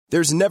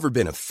There's never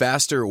been a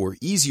faster or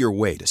easier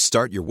way to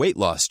start your weight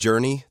loss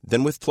journey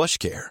than with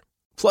PlushCare.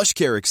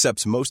 PlushCare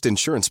accepts most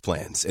insurance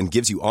plans and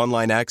gives you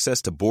online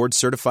access to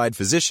board-certified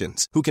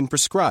physicians who can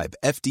prescribe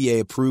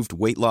FDA-approved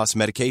weight loss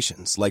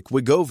medications like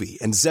Wegovy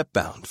and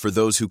Zepbound for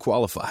those who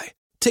qualify.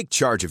 Take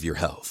charge of your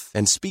health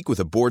and speak with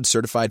a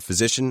board-certified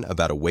physician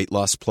about a weight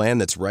loss plan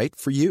that's right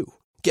for you.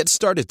 Get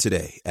started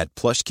today at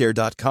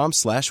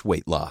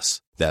plushcare.com/weight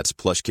loss. That's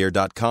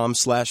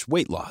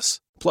plushcare.com/weight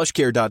loss.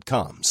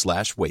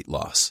 plushcare.com/weight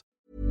loss.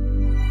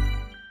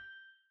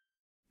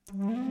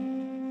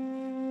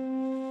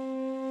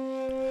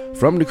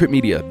 From Decrypt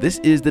Media, this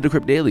is the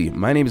Decrypt Daily.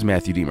 My name is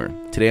Matthew Deemer.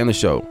 Today on the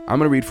show, I'm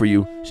going to read for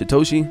you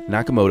Satoshi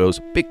Nakamoto's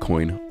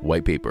Bitcoin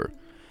white paper.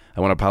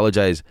 I want to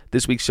apologize.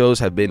 This week's shows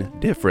have been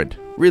different,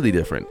 really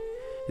different.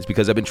 It's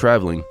because I've been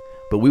traveling,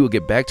 but we will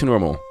get back to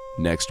normal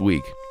next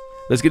week.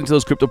 Let's get into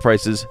those crypto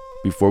prices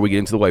before we get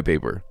into the white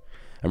paper.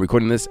 I'm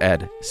recording this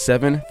at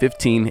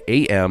 7:15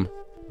 a.m.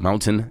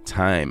 Mountain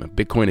Time.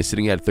 Bitcoin is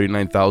sitting at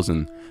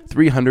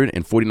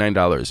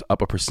 $39,349,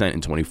 up 1%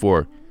 in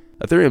 24.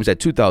 Ethereum is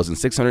at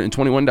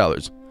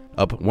 $2,621,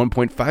 up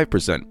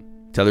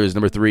 1.5%. Tether is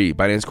number 3.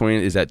 Binance Coin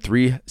is at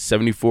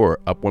 $374,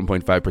 up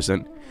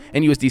 1.5%.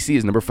 And USDC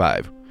is number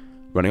 5.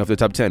 Running off the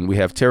top 10, we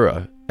have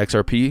Terra,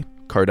 XRP,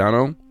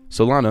 Cardano,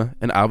 Solana,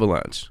 and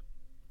Avalanche.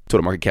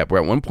 Total market cap,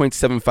 we're at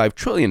 $1.75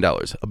 trillion,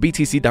 a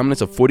BTC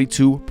dominance of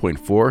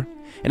 42.4,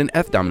 and an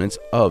ETH dominance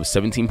of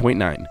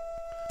 17.9.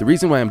 The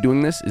reason why I'm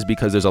doing this is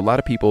because there's a lot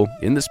of people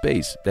in the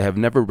space that have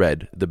never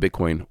read the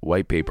Bitcoin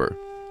white paper.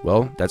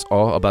 Well, that's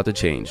all about to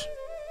change.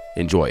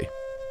 Enjoy.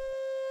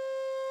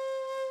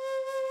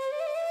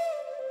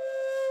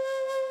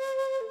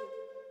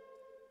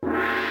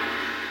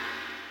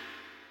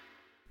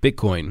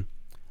 Bitcoin,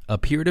 a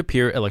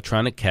peer-to-peer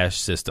electronic cash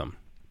system,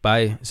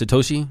 by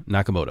Satoshi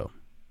Nakamoto.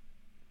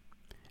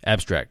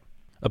 Abstract.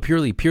 A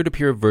purely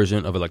peer-to-peer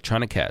version of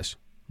electronic cash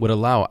would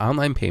allow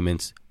online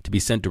payments to be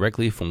sent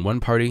directly from one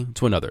party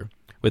to another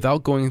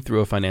without going through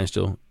a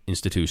financial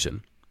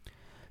institution.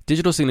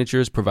 Digital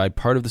signatures provide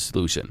part of the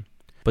solution,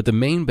 but the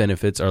main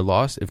benefits are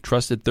lost if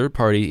trusted third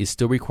party is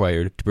still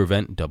required to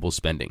prevent double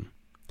spending.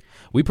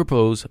 We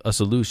propose a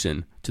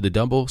solution to the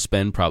double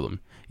spend problem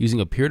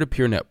using a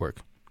peer-to-peer network.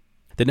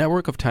 The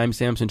network of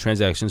timestamps and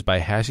transactions by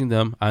hashing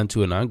them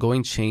onto an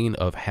ongoing chain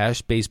of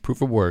hash-based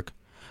proof of work,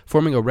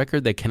 forming a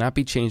record that cannot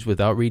be changed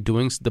without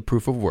redoing the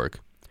proof of work.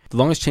 The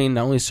longest chain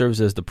not only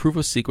serves as the proof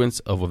of sequence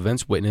of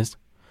events witnessed,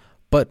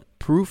 but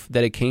proof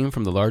that it came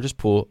from the largest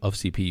pool of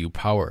CPU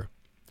power.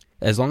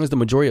 As long as the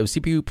majority of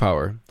CPU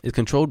power is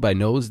controlled by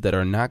nodes that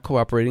are not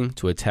cooperating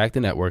to attack the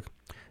network,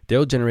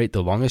 they'll generate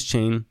the longest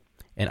chain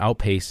and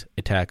outpace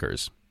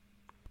attackers.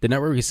 The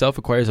network itself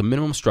requires a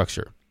minimum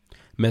structure.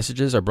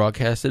 Messages are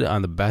broadcasted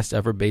on the best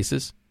ever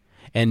basis,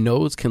 and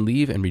nodes can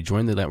leave and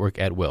rejoin the network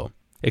at will,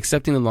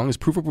 accepting the longest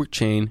proof of work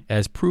chain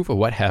as proof of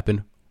what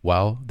happened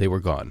while they were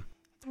gone.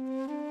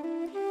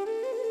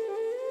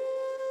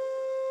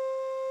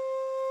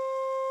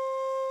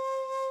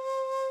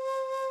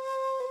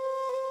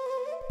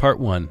 Part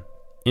 1.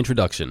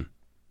 Introduction.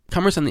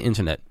 Commerce on the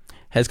Internet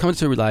has come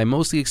to rely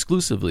mostly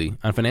exclusively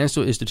on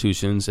financial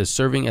institutions as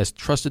serving as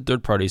trusted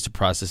third parties to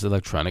process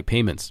electronic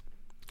payments.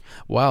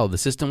 While the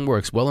system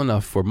works well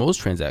enough for most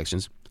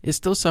transactions, it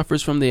still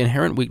suffers from the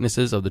inherent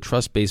weaknesses of the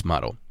trust-based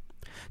model.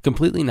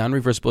 Completely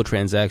non-reversible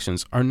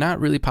transactions are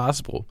not really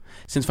possible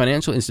since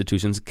financial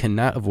institutions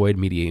cannot avoid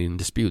mediating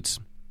disputes.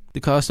 The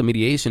cost of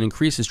mediation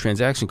increases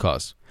transaction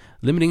costs,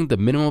 limiting the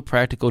minimal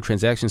practical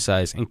transaction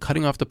size and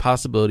cutting off the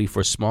possibility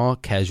for small,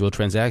 casual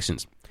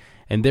transactions.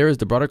 And there is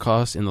the broader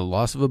cost in the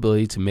loss of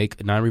ability to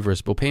make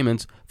non-reversible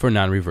payments for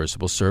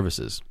non-reversible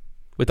services.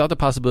 Without the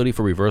possibility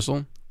for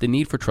reversal, the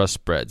need for trust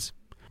spreads.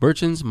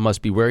 Merchants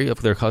must be wary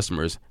of their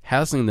customers,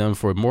 hassling them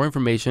for more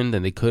information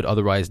than they could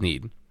otherwise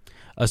need.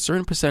 A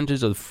certain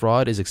percentage of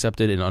fraud is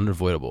accepted and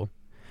unavoidable.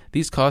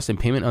 These costs and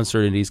payment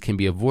uncertainties can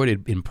be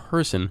avoided in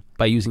person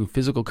by using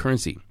physical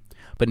currency,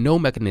 but no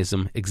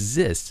mechanism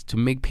exists to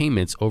make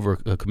payments over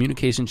a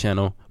communication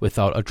channel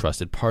without a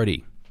trusted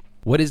party.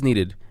 What is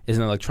needed is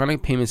an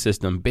electronic payment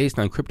system based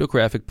on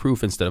cryptographic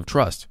proof instead of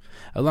trust,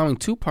 allowing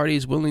two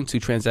parties willing to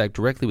transact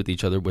directly with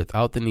each other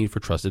without the need for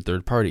trusted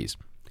third parties.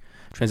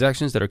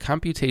 Transactions that are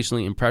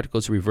computationally impractical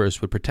to reverse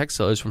would protect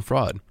sellers from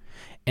fraud,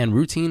 and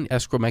routine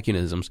escrow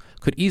mechanisms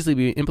could easily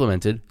be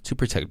implemented to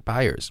protect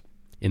buyers.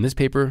 In this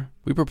paper,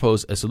 we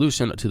propose a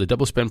solution to the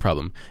double spend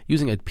problem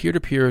using a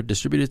peer-to-peer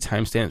distributed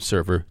timestamp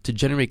server to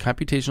generate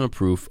computational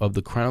proof of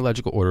the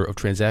chronological order of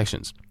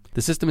transactions.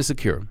 The system is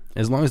secure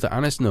as long as the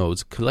honest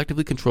nodes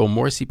collectively control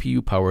more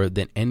CPU power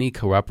than any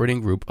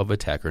cooperating group of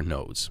attacker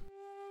nodes.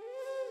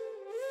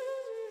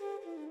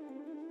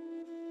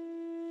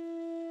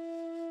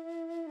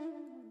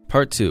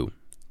 Part 2.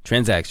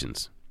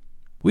 Transactions.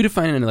 We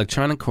define an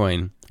electronic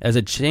coin as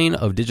a chain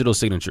of digital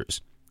signatures.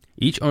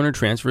 Each owner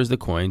transfers the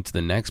coin to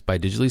the next by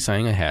digitally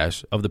signing a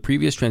hash of the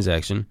previous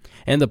transaction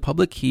and the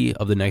public key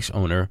of the next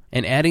owner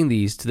and adding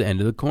these to the end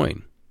of the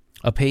coin.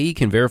 A payee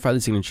can verify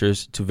the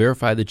signatures to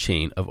verify the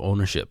chain of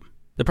ownership.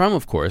 The problem,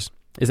 of course,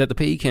 is that the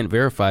payee can't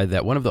verify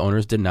that one of the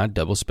owners did not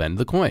double spend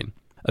the coin.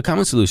 A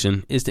common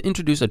solution is to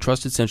introduce a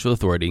trusted central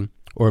authority,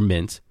 or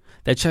mint,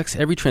 that checks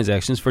every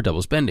transaction for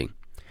double spending.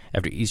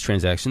 After each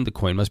transaction, the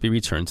coin must be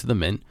returned to the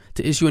mint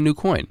to issue a new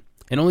coin,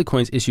 and only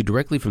coins issued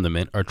directly from the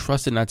mint are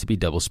trusted not to be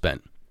double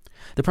spent.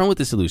 The problem with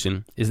this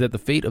solution is that the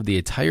fate of the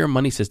entire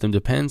money system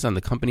depends on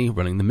the company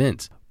running the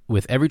mint,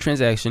 with every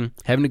transaction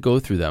having to go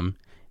through them,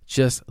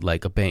 just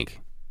like a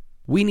bank.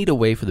 We need a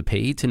way for the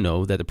payee to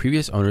know that the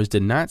previous owners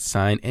did not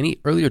sign any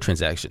earlier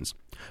transactions.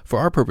 For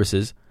our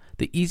purposes,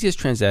 the easiest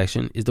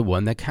transaction is the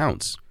one that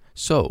counts,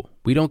 so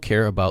we don't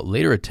care about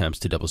later attempts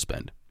to double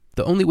spend.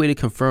 The only way to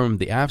confirm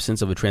the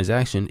absence of a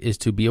transaction is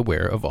to be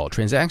aware of all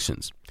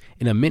transactions.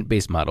 In a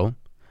mint-based model,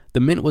 the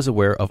mint was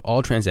aware of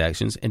all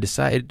transactions and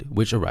decided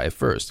which arrived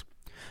first.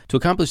 To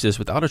accomplish this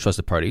without a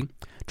trusted party,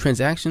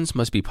 transactions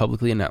must be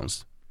publicly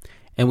announced,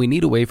 and we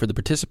need a way for the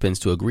participants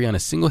to agree on a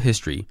single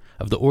history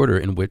of the order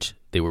in which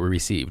they were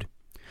received.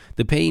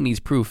 The payee needs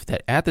proof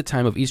that at the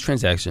time of each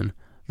transaction,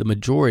 the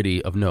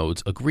majority of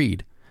nodes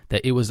agreed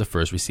that it was the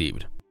first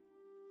received.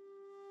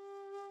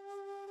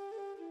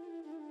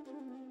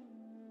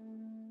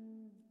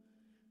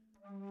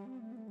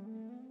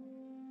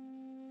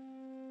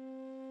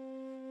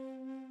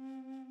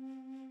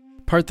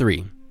 Part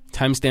 3.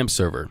 Timestamp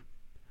Server.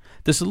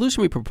 The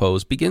solution we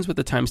propose begins with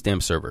a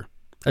timestamp server.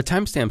 A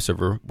timestamp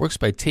server works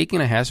by taking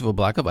a hash of a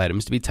block of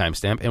items to be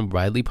timestamped and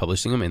widely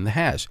publishing them in the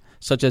hash,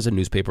 such as a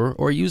newspaper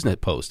or a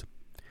Usenet post.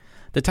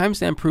 The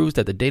timestamp proves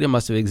that the data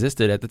must have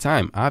existed at the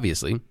time,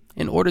 obviously,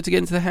 in order to get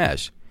into the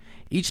hash.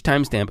 Each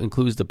timestamp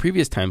includes the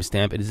previous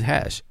timestamp in its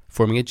hash,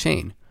 forming a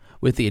chain,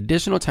 with the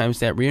additional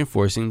timestamp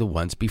reinforcing the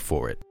ones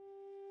before it.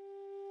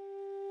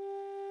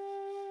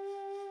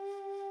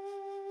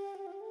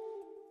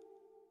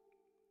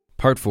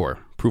 Part 4.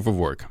 Proof of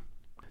Work.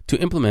 To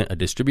implement a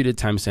distributed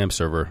timestamp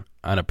server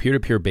on a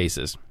peer-to-peer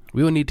basis,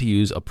 we will need to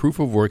use a proof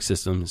of work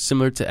system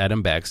similar to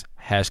Adam Back's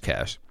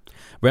Hashcash,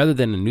 rather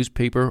than a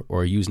newspaper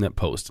or a Usenet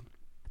post.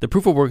 The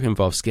proof of work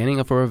involves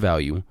scanning for a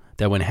value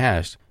that when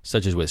hashed,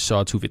 such as with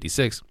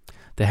SHA-256,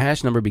 the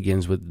hash number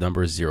begins with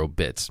number 0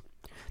 bits.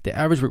 The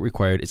average work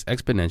required is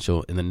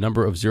exponential in the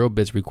number of 0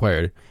 bits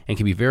required and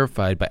can be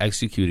verified by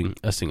executing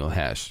a single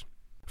hash.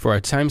 For our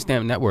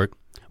timestamp network,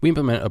 we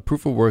implement a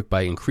proof of work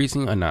by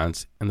increasing a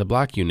nonce in the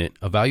block unit.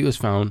 A value is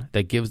found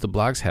that gives the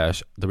block's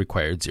hash the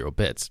required 0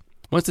 bits.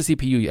 Once the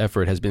CPU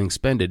effort has been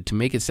expended to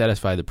make it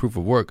satisfy the proof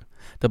of work,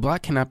 the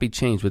block cannot be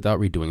changed without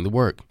redoing the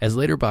work. As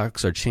later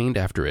blocks are chained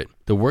after it,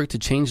 the work to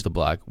change the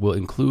block will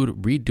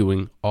include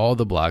redoing all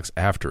the blocks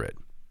after it.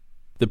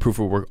 The proof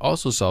of work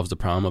also solves the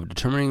problem of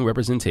determining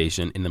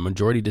representation in the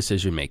majority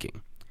decision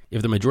making.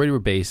 If the majority were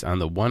based on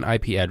the one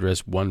IP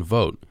address, one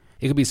vote,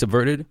 it could be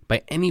subverted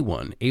by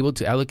anyone able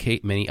to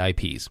allocate many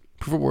IPs.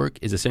 Proof of work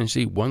is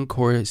essentially one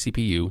core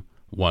CPU,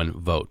 one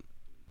vote.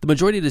 The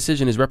majority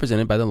decision is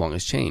represented by the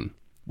longest chain,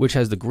 which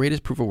has the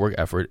greatest proof of work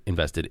effort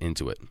invested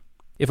into it.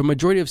 If a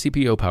majority of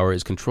CPU power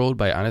is controlled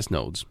by honest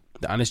nodes,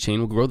 the honest chain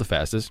will grow the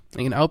fastest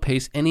and can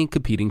outpace any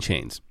competing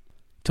chains.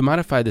 To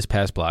modify this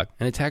pass block,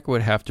 an attacker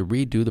would have to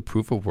redo the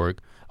proof of work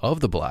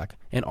of the block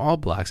and all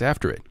blocks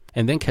after it,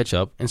 and then catch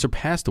up and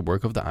surpass the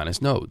work of the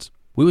honest nodes.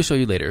 We will show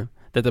you later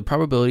that the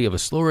probability of a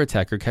slower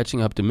attacker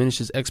catching up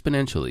diminishes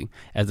exponentially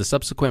as the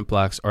subsequent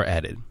blocks are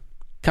added.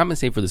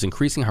 Compensate for this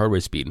increasing hardware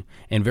speed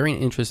and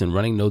varying interest in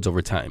running nodes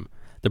over time.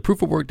 The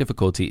proof of work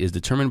difficulty is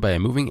determined by a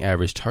moving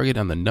average target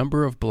on the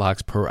number of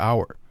blocks per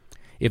hour.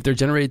 If they're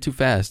generated too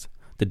fast,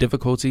 the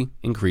difficulty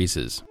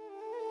increases.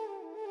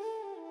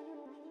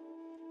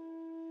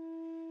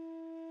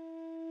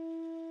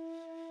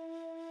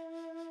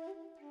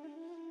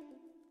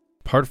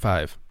 Part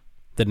 5.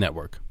 The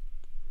network.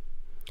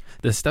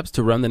 The steps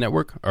to run the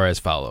network are as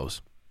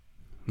follows.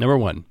 Number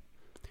 1.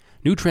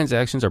 New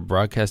transactions are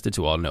broadcasted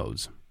to all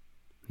nodes.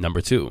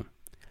 Number 2.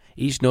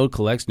 Each node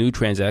collects new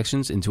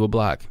transactions into a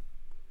block.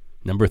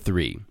 Number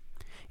 3.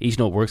 Each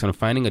node works on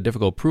finding a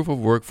difficult proof of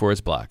work for its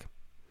block.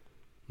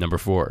 Number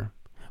 4.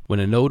 When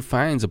a node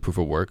finds a proof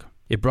of work,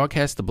 it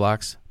broadcasts the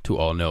blocks to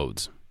all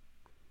nodes.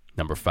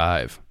 Number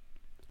 5.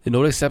 The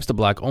node accepts the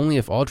block only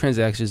if all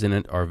transactions in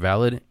it are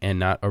valid and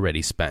not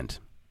already spent.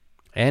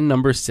 And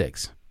number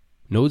 6.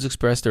 Nodes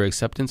express their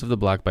acceptance of the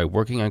block by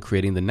working on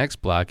creating the next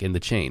block in the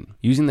chain,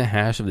 using the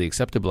hash of the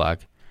accepted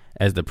block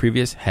as the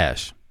previous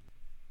hash.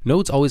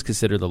 Nodes always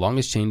consider the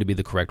longest chain to be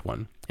the correct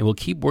one, and will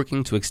keep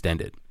working to extend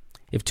it.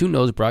 If two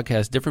nodes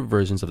broadcast different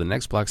versions of the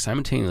next block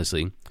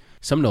simultaneously,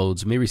 some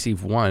nodes may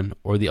receive one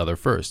or the other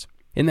first.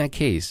 In that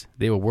case,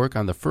 they will work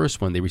on the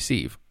first one they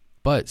receive,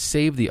 but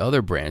save the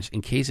other branch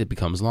in case it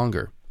becomes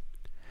longer.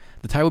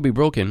 The tie will be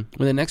broken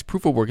when the next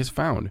proof of work is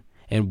found,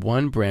 and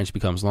one branch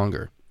becomes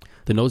longer.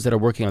 The nodes that are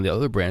working on the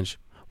other branch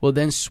will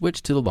then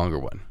switch to the longer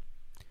one.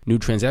 New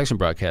transaction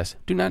broadcasts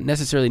do not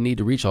necessarily need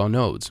to reach all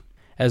nodes.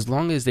 As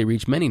long as they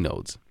reach many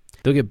nodes,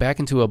 they'll get back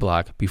into a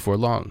block before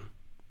long.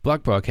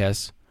 Block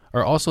broadcasts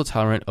are also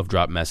tolerant of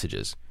drop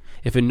messages.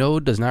 If a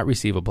node does not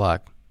receive a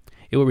block,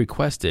 it will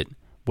request it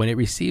when it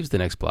receives the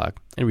next block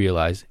and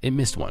realize it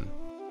missed one.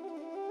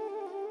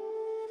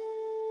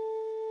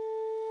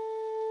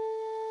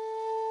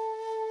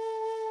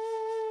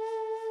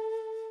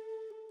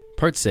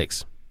 Part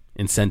 6.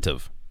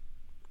 Incentive.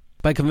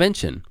 By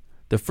convention,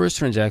 the first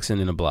transaction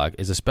in a block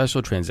is a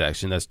special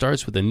transaction that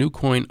starts with a new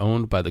coin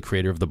owned by the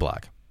creator of the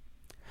block.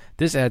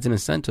 This adds an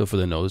incentive for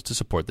the nodes to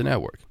support the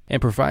network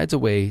and provides a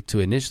way to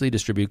initially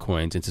distribute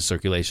coins into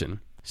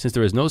circulation, since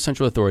there is no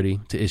central authority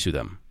to issue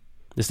them.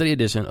 The steady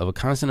addition of a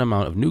constant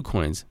amount of new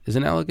coins is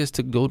analogous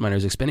to gold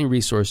miners expending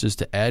resources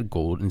to add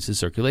gold into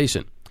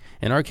circulation.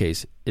 In our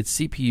case, it's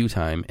CPU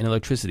time and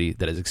electricity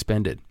that is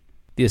expended.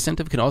 The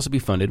incentive can also be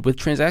funded with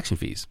transaction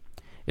fees.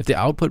 If the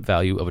output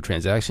value of a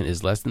transaction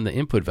is less than the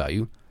input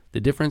value, the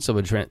difference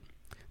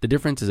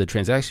is a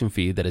transaction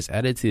fee that is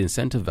added to the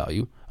incentive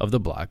value of the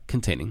block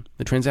containing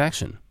the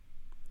transaction.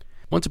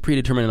 Once a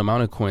predetermined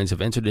amount of coins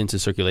have entered into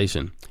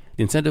circulation,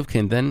 the incentive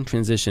can then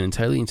transition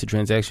entirely into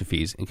transaction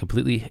fees and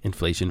completely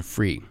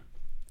inflation-free.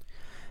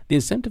 The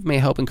incentive may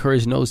help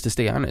encourage nodes to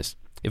stay honest.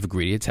 If a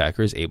greedy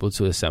attacker is able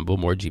to assemble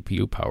more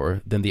GPU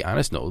power than the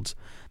honest nodes,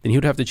 then he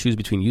would have to choose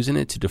between using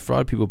it to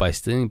defraud people by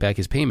stealing back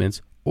his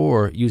payments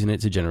or using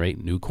it to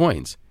generate new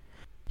coins.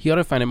 He ought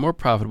to find it more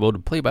profitable to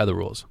play by the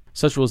rules,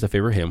 such rules that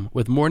favor him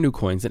with more new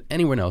coins than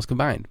anyone else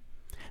combined,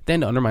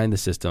 than to undermine the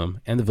system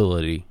and the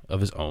validity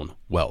of his own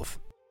wealth.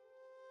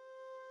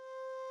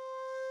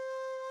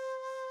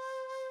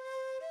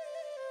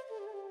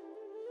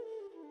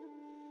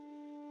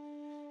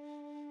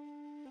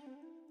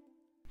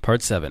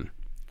 Part 7.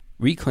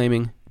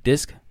 Reclaiming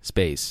disk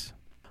space.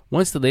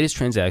 Once the latest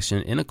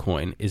transaction in a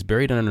coin is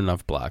buried under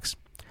enough blocks,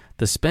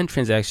 the spent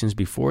transactions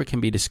before it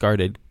can be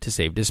discarded to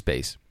save disk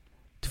space.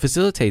 To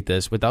facilitate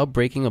this without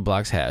breaking a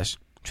block's hash,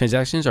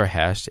 transactions are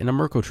hashed in a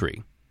Merkle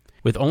tree,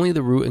 with only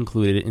the root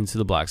included into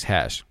the block's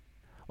hash.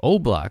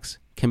 Old blocks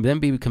can then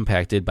be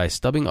compacted by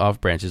stubbing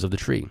off branches of the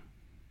tree.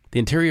 The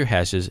interior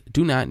hashes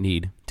do not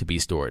need to be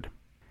stored.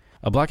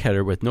 A block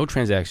header with no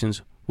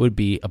transactions would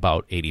be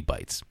about 80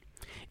 bytes.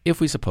 If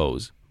we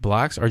suppose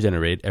blocks are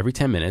generated every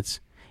 10 minutes,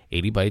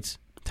 80 bytes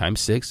times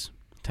 6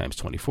 times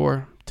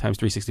 24 times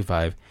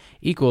 365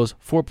 equals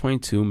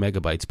 4.2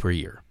 megabytes per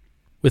year.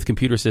 With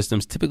computer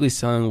systems typically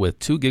selling with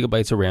 2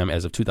 gigabytes of RAM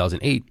as of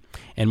 2008,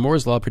 and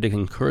Moore's Law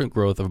predicting current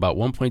growth of about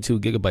 1.2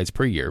 gigabytes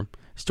per year,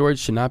 storage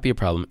should not be a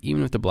problem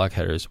even if the block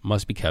headers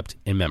must be kept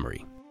in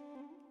memory.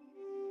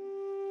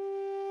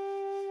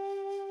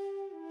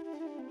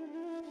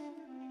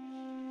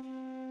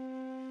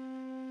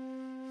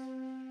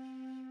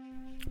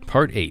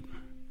 Part 8.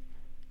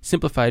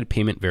 Simplified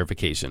payment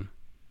verification.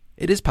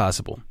 It is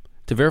possible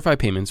to verify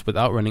payments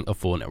without running a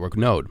full network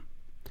node.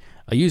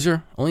 A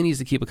user only needs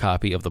to keep a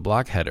copy of the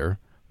block header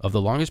of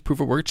the longest proof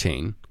of work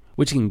chain,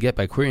 which he can get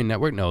by querying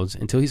network nodes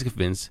until he's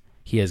convinced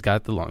he has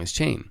got the longest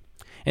chain,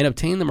 and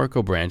obtain the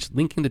Merkle branch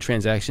linking the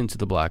transaction to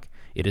the block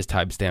it is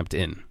timestamped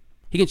in.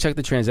 He can check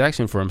the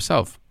transaction for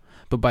himself,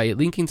 but by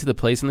linking to the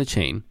place in the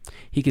chain,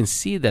 he can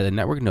see that the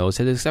network nodes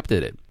has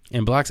accepted it,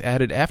 and blocks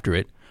added after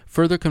it,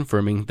 further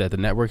confirming that the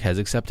network has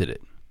accepted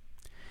it.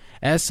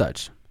 As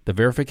such, the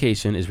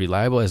verification is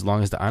reliable as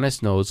long as the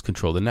honest nodes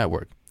control the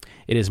network.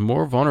 It is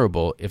more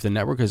vulnerable if the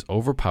network is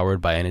overpowered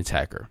by an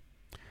attacker.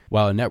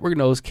 While network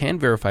nodes can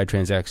verify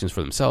transactions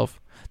for themselves,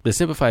 the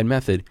simplified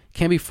method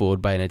can be fooled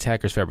by an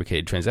attacker's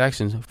fabricated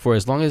transactions for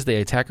as long as the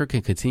attacker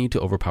can continue to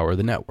overpower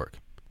the network.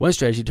 One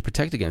strategy to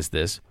protect against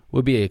this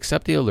would be to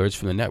accept the alerts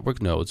from the network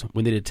nodes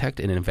when they detect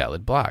an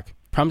invalid block,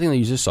 prompting the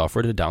user's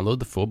software to download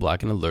the full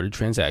block and alerted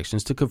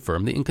transactions to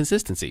confirm the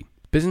inconsistency.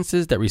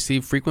 Businesses that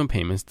receive frequent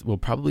payments will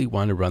probably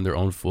want to run their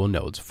own full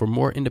nodes for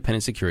more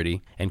independent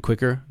security and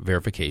quicker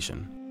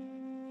verification.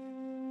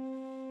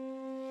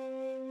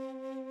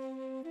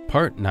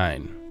 Part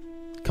 9.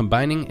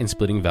 Combining and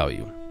splitting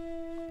value.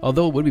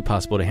 Although it would be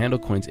possible to handle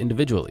coins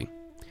individually,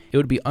 it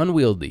would be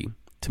unwieldy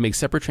to make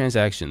separate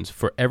transactions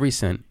for every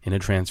cent in a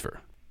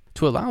transfer.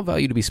 To allow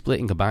value to be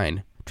split and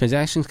combined,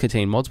 transactions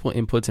contain multiple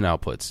inputs and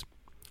outputs.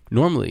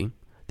 Normally,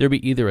 there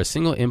would be either a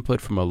single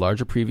input from a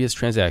larger previous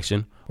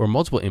transaction or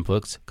multiple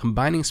inputs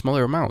combining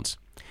smaller amounts,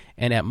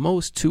 and at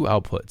most 2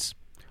 outputs,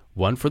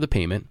 one for the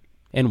payment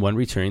and one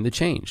returning the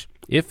change,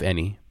 if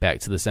any, back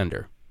to the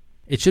sender.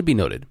 It should be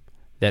noted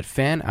that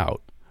fan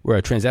out, where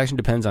a transaction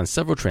depends on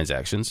several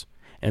transactions,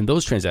 and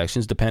those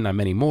transactions depend on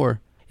many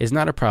more, is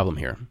not a problem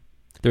here.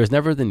 There is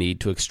never the need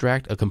to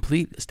extract a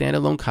complete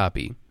standalone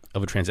copy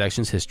of a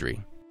transaction's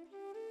history.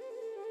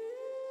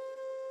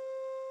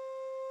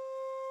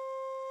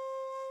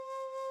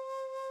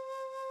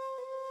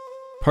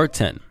 Part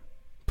 10.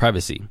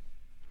 Privacy.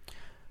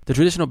 The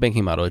traditional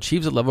banking model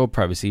achieves a level of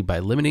privacy by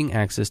limiting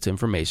access to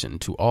information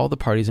to all the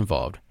parties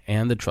involved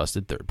and the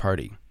trusted third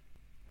party.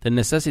 The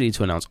necessity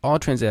to announce all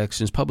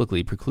transactions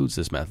publicly precludes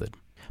this method,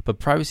 but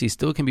privacy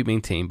still can be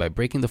maintained by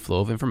breaking the flow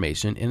of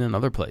information in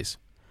another place,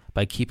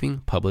 by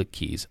keeping public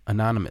keys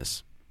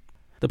anonymous.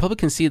 The public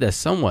can see that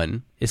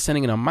someone is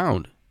sending an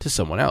amount to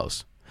someone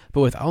else,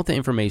 but without the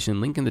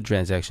information linking the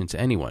transaction to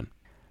anyone.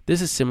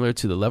 This is similar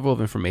to the level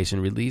of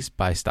information released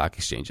by stock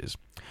exchanges,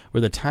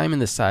 where the time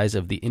and the size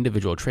of the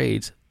individual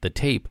trades, the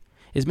tape,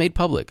 is made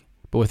public,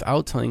 but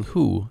without telling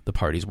who the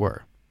parties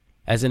were.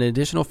 As an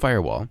additional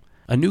firewall,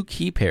 A new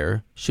key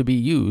pair should be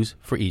used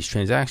for each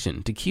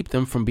transaction to keep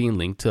them from being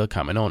linked to a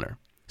common owner.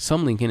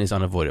 Some linking is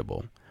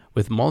unavoidable,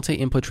 with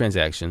multi-input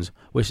transactions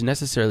which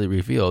necessarily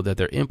reveal that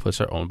their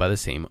inputs are owned by the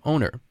same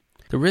owner.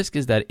 The risk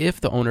is that if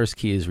the owner's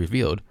key is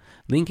revealed,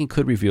 linking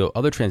could reveal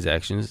other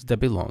transactions that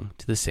belong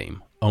to the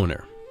same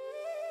owner.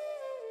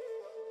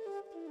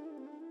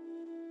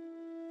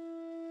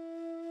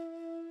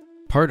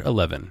 Part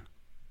 11.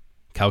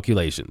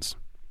 Calculations.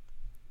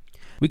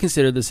 We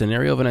consider the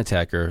scenario of an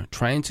attacker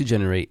trying to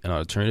generate an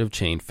alternative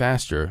chain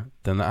faster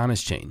than the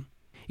honest chain.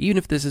 Even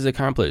if this is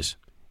accomplished,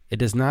 it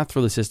does not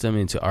throw the system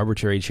into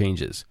arbitrary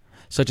changes,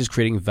 such as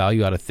creating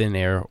value out of thin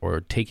air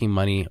or taking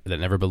money that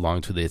never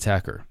belonged to the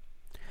attacker.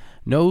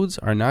 Nodes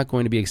are not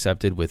going to be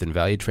accepted with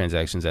invalid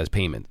transactions as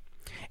payment,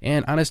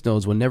 and honest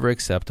nodes will never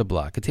accept a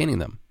block containing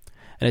them.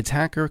 An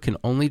attacker can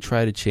only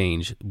try to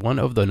change one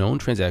of the known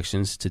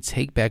transactions to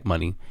take back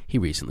money he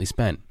recently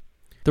spent.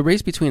 The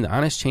race between the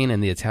honest chain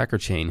and the attacker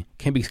chain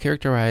can be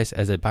characterized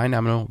as a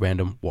binomial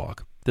random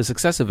walk, the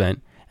success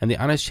event and the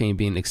honest chain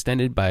being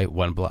extended by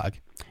one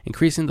block,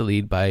 increasing the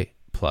lead by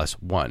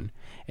 +1,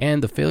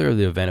 and the failure of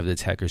the event of the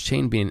attacker's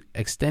chain being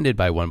extended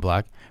by one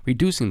block,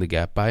 reducing the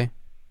gap by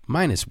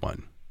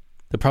 -1.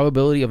 The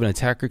probability of an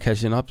attacker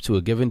catching up to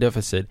a given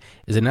deficit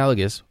is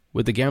analogous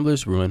with the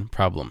gambler's ruin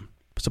problem.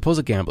 Suppose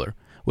a gambler,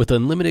 with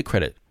unlimited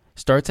credit,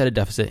 starts at a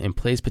deficit and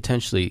plays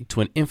potentially to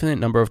an infinite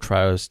number of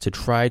trials to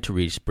try to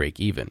reach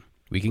break-even.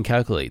 We can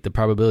calculate the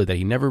probability that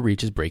he never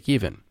reaches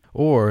break-even,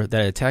 or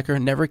that an attacker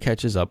never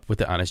catches up with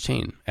the honest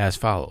chain, as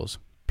follows.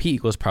 P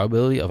equals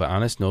probability of an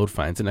honest node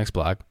finds the next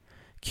block,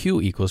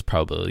 Q equals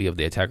probability of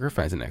the attacker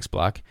finds the next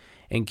block,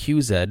 and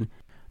QZ,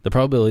 the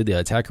probability the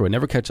attacker would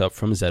never catch up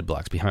from Z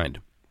blocks behind.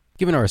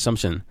 Given our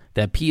assumption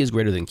that P is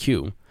greater than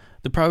Q,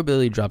 the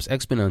probability drops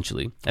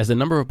exponentially as the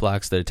number of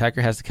blocks the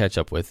attacker has to catch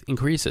up with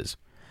increases.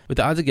 With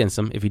the odds against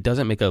him, if he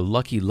doesn't make a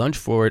lucky lunge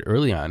forward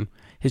early on,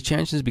 his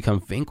chances become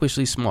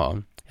vanquishingly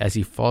small as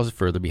he falls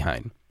further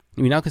behind.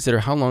 We now consider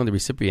how long the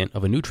recipient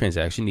of a new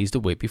transaction needs to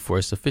wait before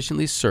it's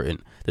sufficiently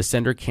certain the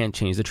sender can't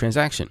change the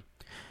transaction.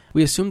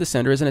 We assume the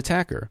sender is an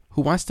attacker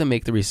who wants to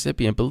make the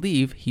recipient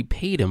believe he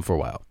paid him for a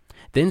while,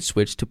 then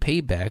switch to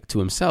pay back to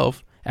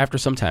himself after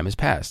some time has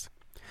passed.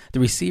 The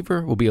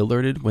receiver will be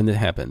alerted when it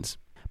happens,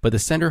 but the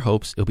sender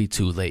hopes it'll be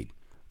too late.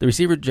 The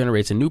receiver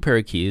generates a new pair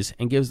of keys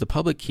and gives the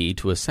public key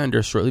to a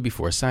sender shortly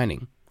before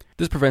signing.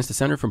 This prevents the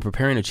sender from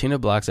preparing a chain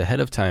of blocks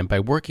ahead of time by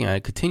working on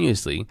it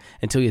continuously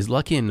until he is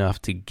lucky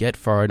enough to get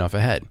far enough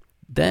ahead,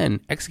 then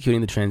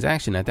executing the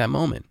transaction at that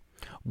moment.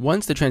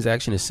 Once the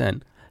transaction is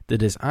sent, the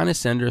dishonest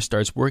sender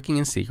starts working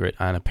in secret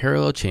on a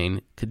parallel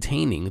chain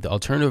containing the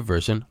alternative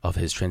version of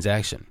his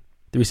transaction.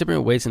 The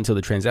recipient waits until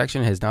the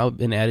transaction has now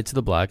been added to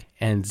the block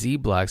and Z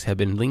blocks have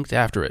been linked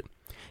after it.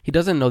 He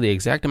doesn't know the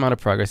exact amount of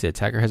progress the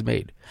attacker has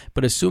made,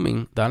 but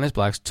assuming the honest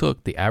blocks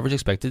took the average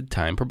expected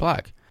time per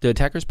block, the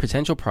attacker's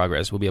potential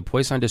progress will be a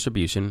Poisson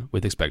distribution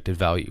with expected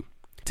value.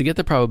 To get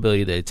the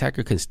probability the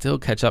attacker can still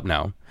catch up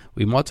now,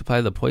 we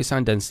multiply the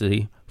Poisson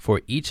density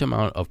for each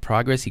amount of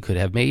progress he could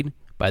have made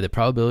by the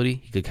probability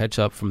he could catch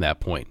up from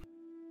that point.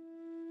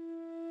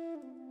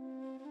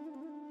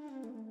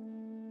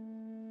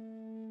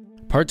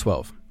 Part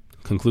 12.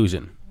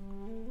 Conclusion.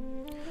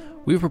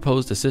 We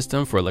proposed a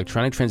system for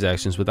electronic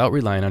transactions without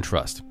relying on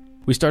trust.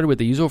 We started with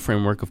the usual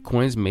framework of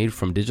coins made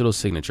from digital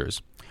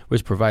signatures,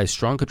 which provides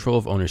strong control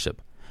of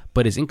ownership,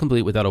 but is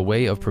incomplete without a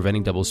way of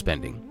preventing double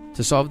spending.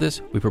 To solve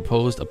this, we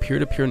proposed a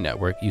peer-to-peer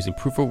network using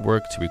proof of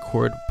work to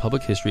record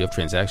public history of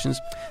transactions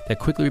that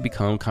quickly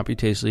become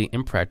computationally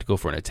impractical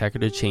for an attacker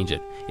to change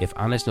it if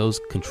honest nodes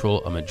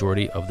control a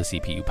majority of the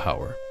CPU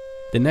power.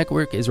 The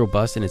network is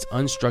robust in its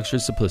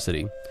unstructured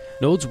simplicity.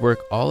 Nodes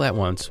work all at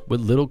once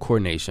with little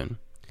coordination.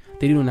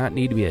 They do not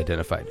need to be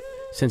identified,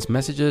 since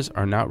messages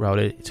are not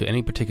routed to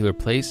any particular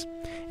place,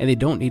 and they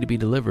don't need to be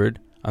delivered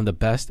on the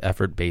best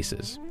effort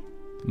basis.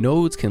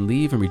 Nodes can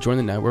leave and rejoin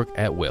the network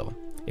at will,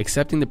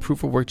 accepting the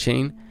proof of work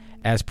chain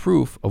as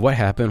proof of what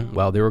happened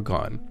while they were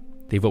gone.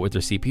 They vote with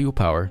their CPU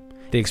power.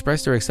 They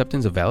express their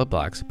acceptance of valid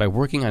blocks by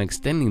working on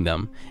extending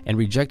them and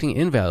rejecting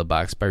invalid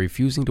blocks by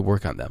refusing to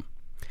work on them.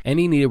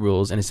 Any needed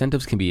rules and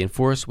incentives can be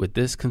enforced with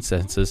this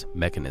consensus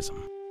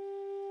mechanism.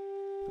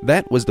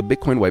 That was the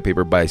Bitcoin white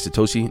paper by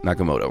Satoshi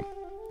Nakamoto.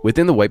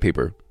 Within the white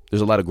paper,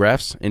 there's a lot of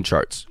graphs and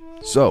charts.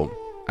 So,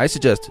 I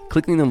suggest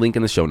clicking the link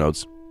in the show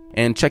notes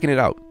and checking it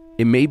out.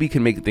 It maybe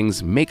can make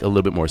things make a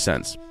little bit more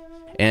sense.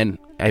 And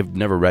I've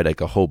never read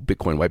a whole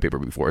Bitcoin white paper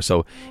before,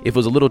 so if it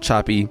was a little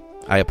choppy,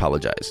 I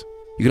apologize.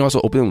 You can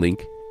also open the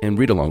link and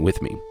read along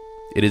with me.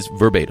 It is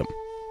verbatim.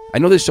 I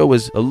know this show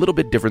was a little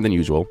bit different than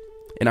usual,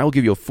 and I will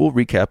give you a full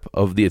recap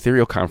of the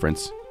Ethereum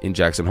conference in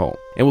Jackson Hole.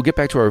 And we'll get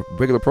back to our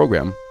regular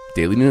program,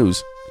 Daily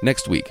News,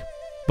 next week.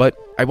 But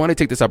I want to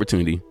take this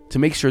opportunity to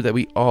make sure that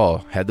we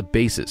all had the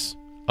basis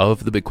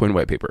of the Bitcoin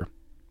white paper.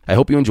 I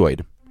hope you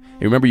enjoyed.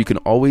 And remember, you can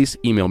always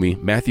email me,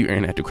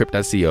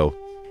 MatthewAaron@decrypt.co.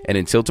 And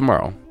until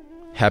tomorrow,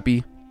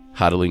 happy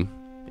hodling,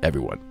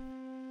 everyone.